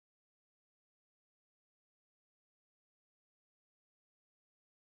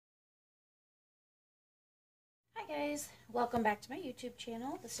Hi guys, welcome back to my YouTube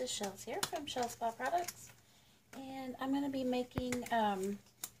channel. This is Shells here from Shellsspaproducts, and I'm going to be making a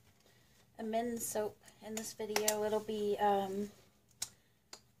men's soap in this video. It'll be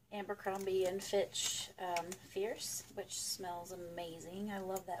Ambercrombie and Fitch Fierce, which smells amazing. I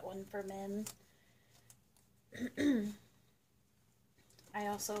love that one for men. I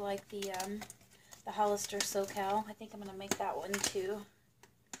also like the Hollister SoCal. I think I'm going to make that one too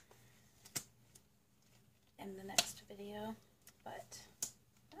in the next video, but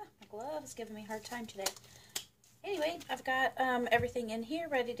my glove is giving me a hard time today. Anyway, I've got everything in here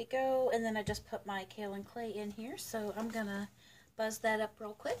ready to go, and then I just put my kale and clay in here, so I'm gonna buzz that up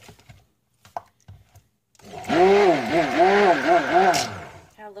real quick. Got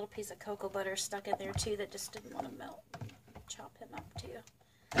a little piece of cocoa butter stuck in there too that just didn't want to melt. Chop him up too.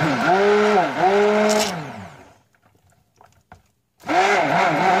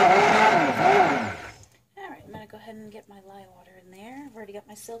 Go ahead and get my lye water in there. I've already got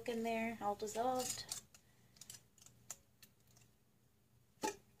my silk in there, all dissolved.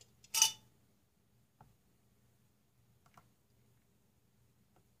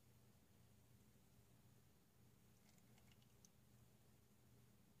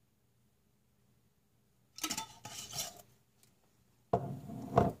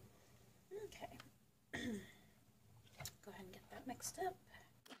 Okay. Go ahead and get that mixed up.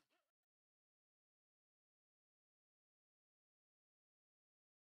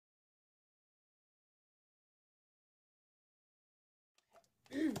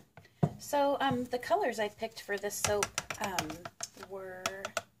 So the colors I picked for this soap were,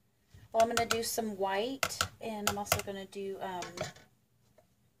 well, I'm going to do some white, and I'm also going to do,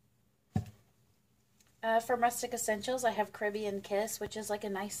 from Rustic Essentials, I have Caribbean Kiss, which is like a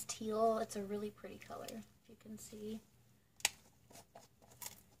nice teal. It's a really pretty color, if you can see.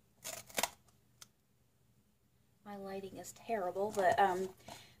 My lighting is terrible,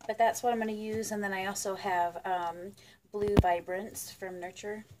 but that's what I'm going to use. And then I also have Blue Vibrance from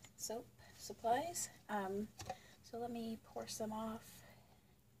Nurture Soap Supplies. So let me pour some off.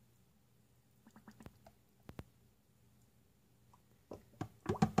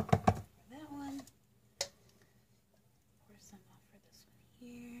 That one. Pour some off for this one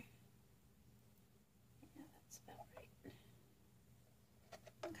here. Yeah, that's about right.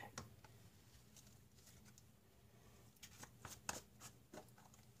 Okay.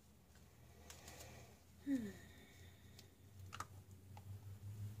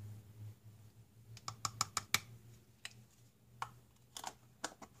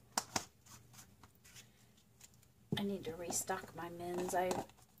 I need to restock my men's. I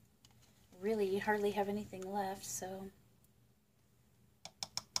really hardly have anything left, so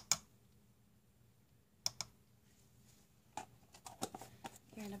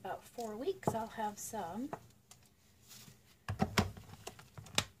here in about 4 weeks I'll have some.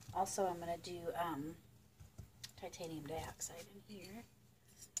 Also, I'm going to do titanium dioxide in here.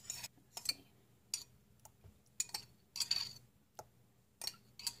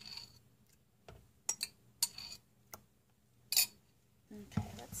 Okay,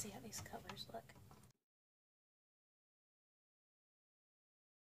 let's see how these colors look.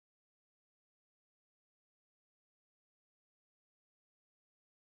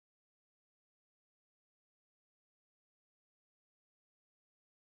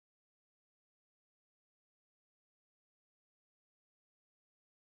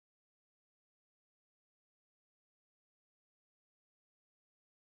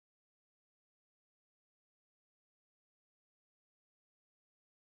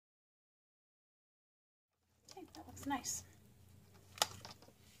 Okay, that looks nice.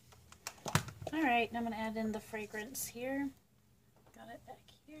 Alright, now I'm going to add in the fragrance here. Got it back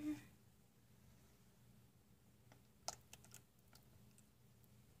here.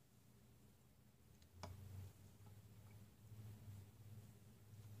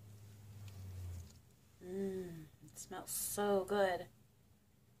 It smells so good.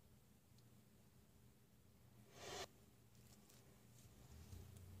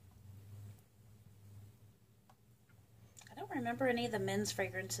 I don't remember any of the men's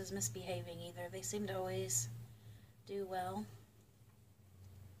fragrances misbehaving either. They seem to always do well.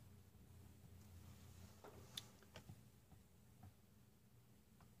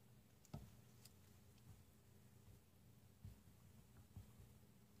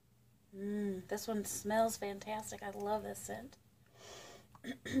 This one smells fantastic. I love this scent.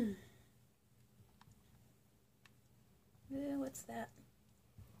 Ooh, what's that?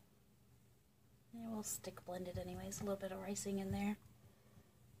 Yeah, we'll stick blend it anyways. A little bit of ricing in there.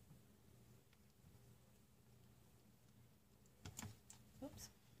 Oops.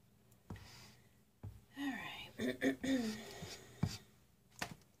 Alright. I'm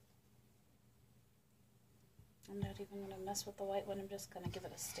not even going to mess with the white one. I'm just going to give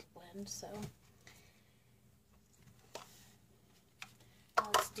it a stick blend. So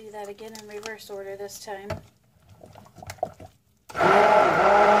let's do that again in reverse order this time.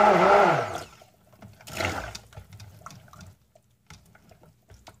 I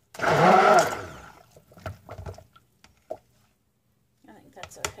think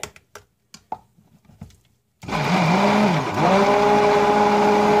that's okay.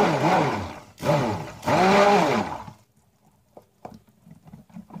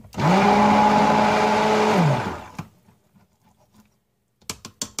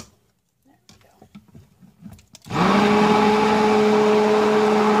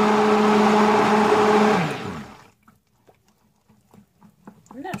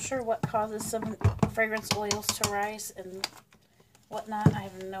 I'm not sure what causes some fragrance oils to rise and whatnot. I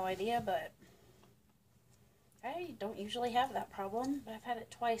have no idea, but I don't usually have that problem, but I've had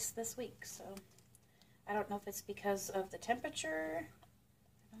it twice this week, so I don't know if it's because of the temperature.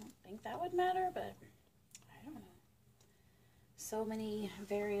 I don't think that would matter, but I don't know. So many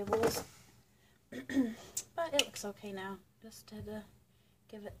variables. But it looks okay now. Just had to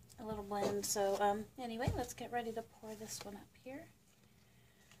give it a little blend. So anyway, let's get ready to pour this one up here.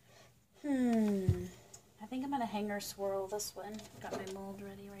 I think I'm going to hanger swirl this one. Got my mold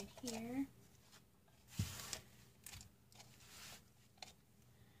ready right here.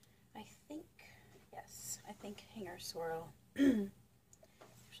 I think hanger swirl. Actually,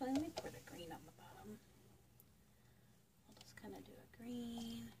 let me pour the green on the bottom. I'll just kind of do a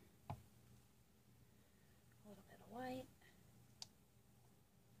green, a little bit of white.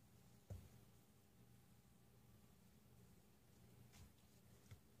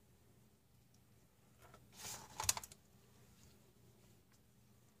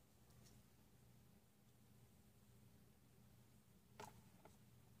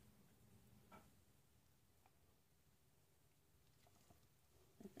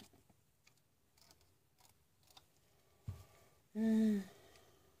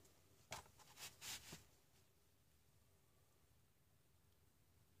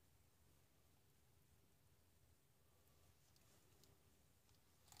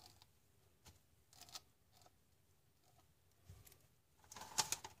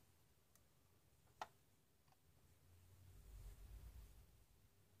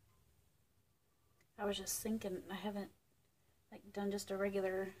 I was just thinking, I haven't like done just a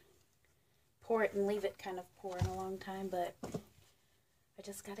regular pour it and leave it kind of pour in a long time, but I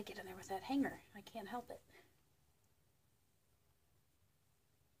just got to get in there with that hanger. I can't help it.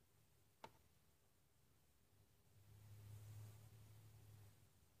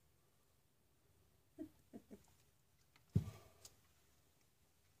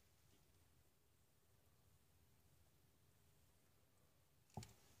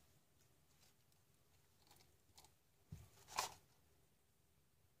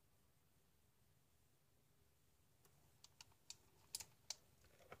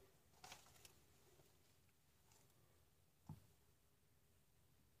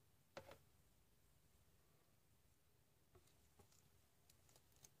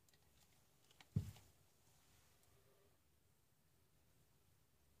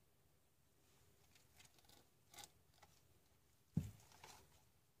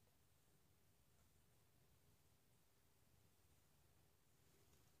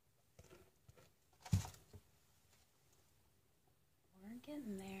 We're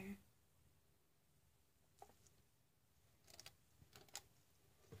getting there.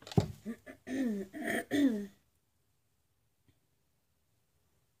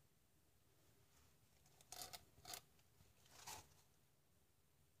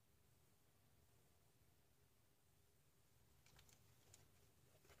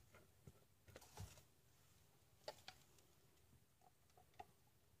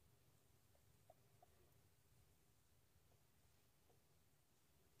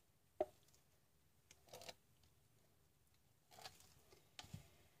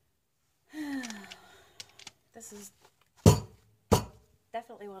 This is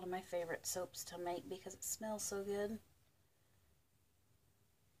definitely one of my favorite soaps to make because it smells so good.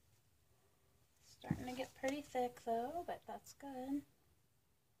 Starting to get pretty thick though, but that's good.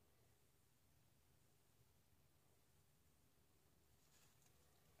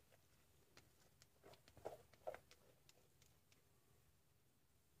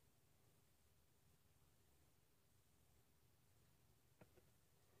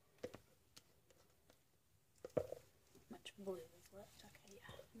 Blue is left. Okay, yeah.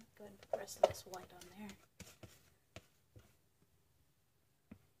 I'm going to go ahead and put the rest of this white on there.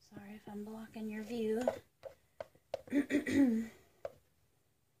 Sorry if I'm blocking your view. Alright,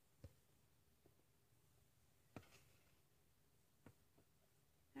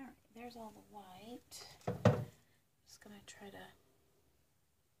 there's all the white. Just going to try to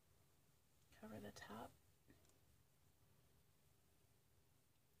cover the top.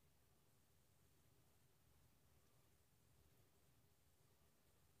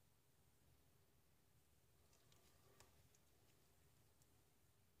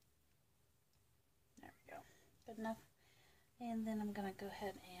 There we go. Good enough. And then I'm going to go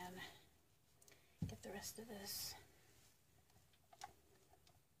ahead and get the rest of this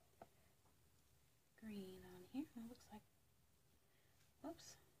green on here. It looks like,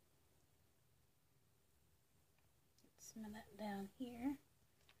 whoops. Some of that down here.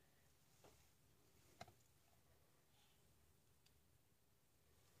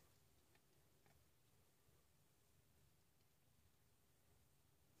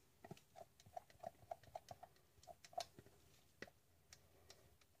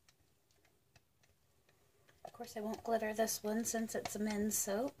 Of course, I won't glitter this one since it's a men's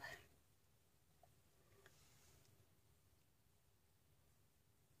soap.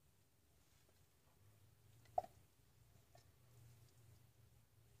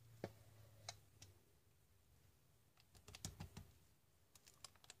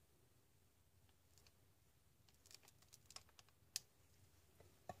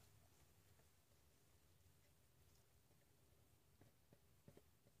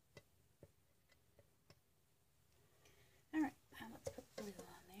 Alright, now let's put blue on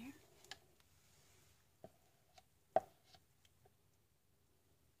there.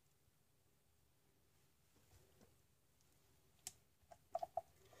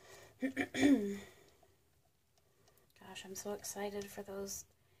 Gosh, I'm so excited for those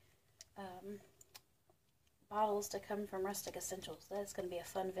bottles to come from Rustic Essentials. That's going to be a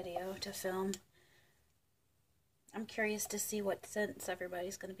fun video to film. I'm curious to see what scents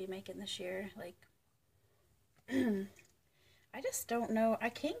everybody's going to be making this year. Like, I just don't know. I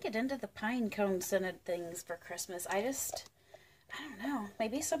can't get into the pine cone scented things for Christmas. I don't know.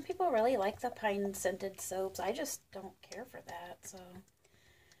 Maybe some people really like the pine scented soaps. I just don't care for that. So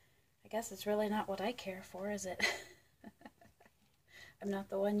I guess it's really not what I care for, is it? I'm not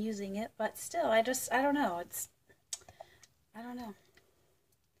the one using it, but still, I don't know. I don't know.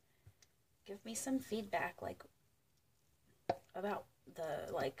 Give me some feedback, like, about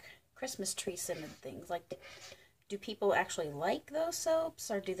the, like, Christmas tree scented things. Like, do people actually like those soaps,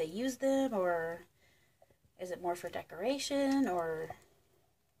 or do they use them, or is it more for decoration, or,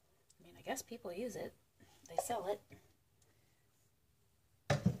 I mean, I guess people use it. They sell it.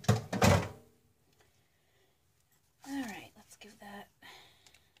 Alright, let's give that,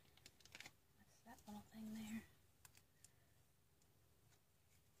 what's that little thing there?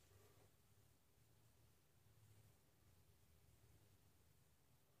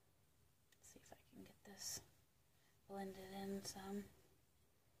 Let's see if I can get this blended in some.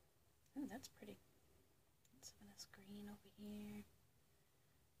 Oh, that's pretty. Some of this green over here.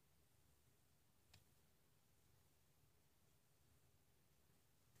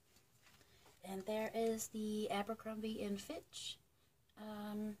 And there is the Abercrombie & Fitch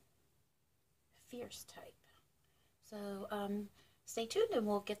Fierce type. So stay tuned and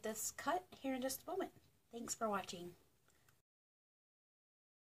we'll get this cut here in just a moment. Thanks for watching.